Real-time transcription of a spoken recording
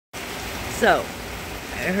So,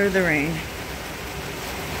 I heard the rain.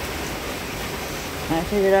 I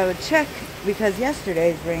figured I would check because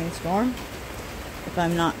yesterday's rainstorm, if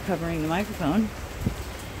I'm not covering the microphone,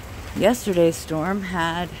 yesterday's storm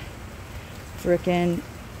had frickin'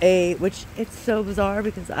 which it's so bizarre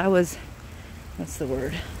because I was, what's the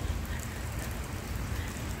word?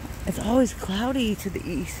 It's always cloudy to the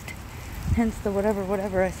east. Hence the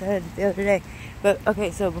whatever I said the other day. But okay,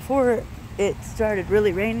 so before it started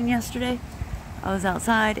really raining yesterday, I was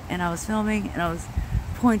outside and I was filming and I was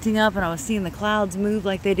pointing up and I was seeing the clouds move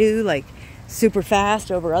like they do, like super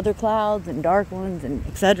fast over other clouds and dark ones and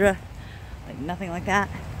etc. Like nothing like that.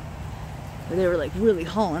 But they were like really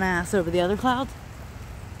hauling ass over the other clouds.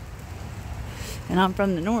 And I'm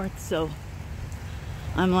from the north, so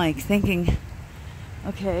I'm like thinking,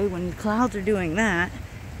 okay, when the clouds are doing that,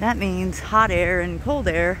 that means hot air and cold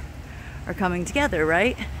air are coming together,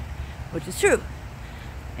 right? Which is true.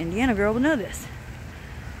 Indiana girl will know this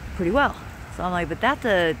pretty well. So I'm like, but that's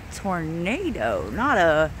a tornado, not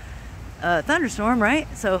a thunderstorm, right?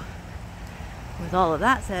 So with all of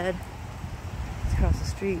that said, let's cross the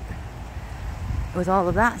street. With all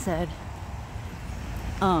of that said,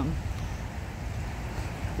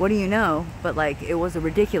 what do you know? But like, it was a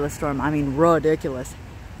ridiculous storm. I mean, ridiculous.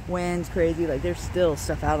 Winds crazy. Like, there's still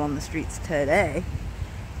stuff out on the streets today.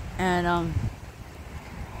 And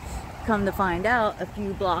come to find out, a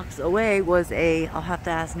few blocks away was I'll have to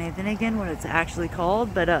ask Nathan again what it's actually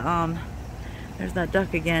called, but there's that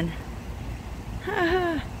duck again.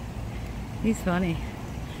 He's funny.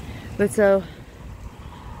 But so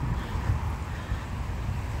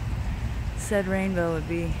said rainbow would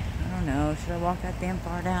be, I don't know, should I walk that damn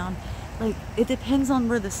far down? Like, it depends on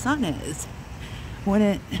where the sun is. When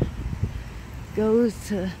it goes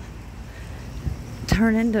to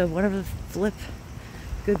turn into whatever the flip,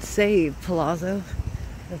 good save, Palazzo.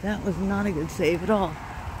 But that was not a good save at all.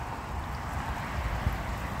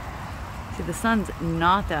 See, the sun's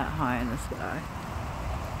not that high in the sky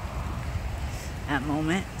at the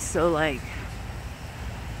moment. So like,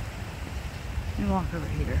 let me walk over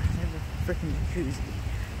here. There's a freaking jacuzzi.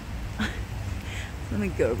 Let me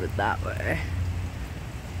go over that way.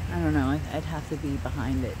 I don't know, I'd have to be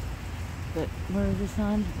behind it. But where's the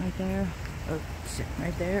sun? Right there. Oh shit,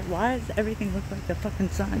 right there. Why does everything look like the fucking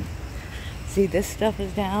sun? See, this stuff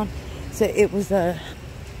is down. So it was I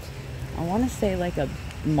want to say like a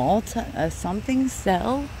something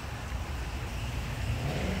cell.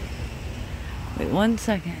 Wait 1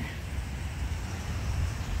 second.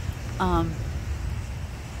 I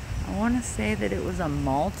want to say that it was a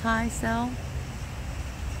multi-cell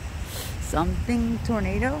something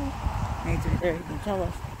tornado. Nate's right there, he can tell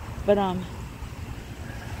us. But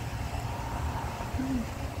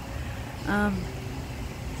the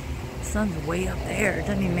sun's way up there. It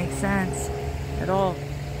doesn't even make sense at all.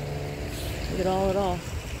 Look at all.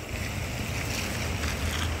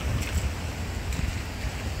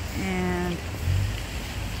 And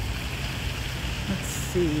let's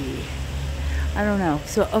see. I don't know.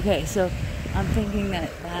 So okay, so I'm thinking that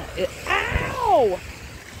it. Ow!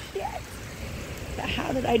 Shit!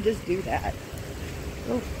 How did I just do that?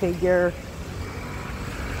 Go figure.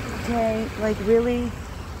 Okay, like really?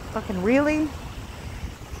 Fucking really?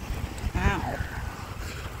 Ow.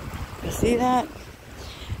 You see that?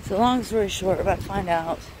 So long story short, we're about to find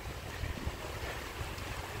out.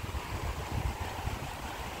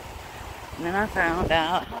 And then I found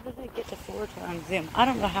out, how did I get to 4x zoom? I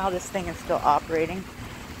don't know how this thing is still operating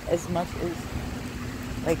as much as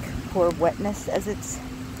like poor wetness as it's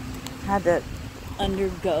had to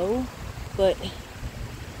undergo, but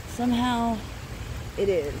somehow it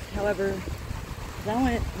is. However, I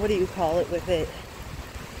went, what do you call it with it?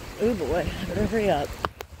 Oh boy, I better hurry up.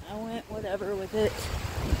 I went whatever with it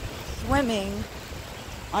swimming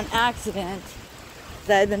on accident.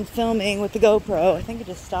 I had been filming with the GoPro. I think it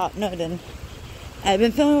just stopped. No, it didn't. I've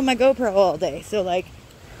been filming with my GoPro all day. So like,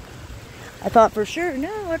 I thought for sure,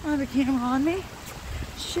 no, I don't have a camera on me.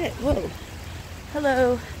 Shit, whoa.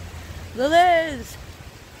 Hello. Liz.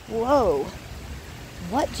 Whoa.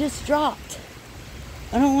 What just dropped?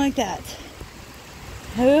 I don't like that.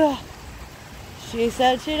 Ugh. She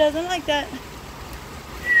said she doesn't like that.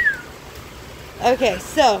 Okay,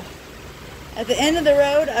 so at the end of the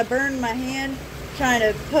road, I burned my hand trying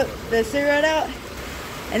to put the cigarette out,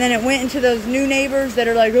 and then it went into those new neighbors that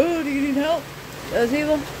are like, oh, do you need help? Those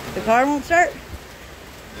people, the car won't start.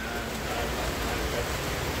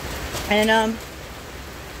 And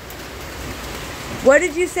what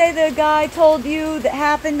did you say the guy told you that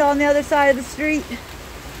happened on the other side of the street?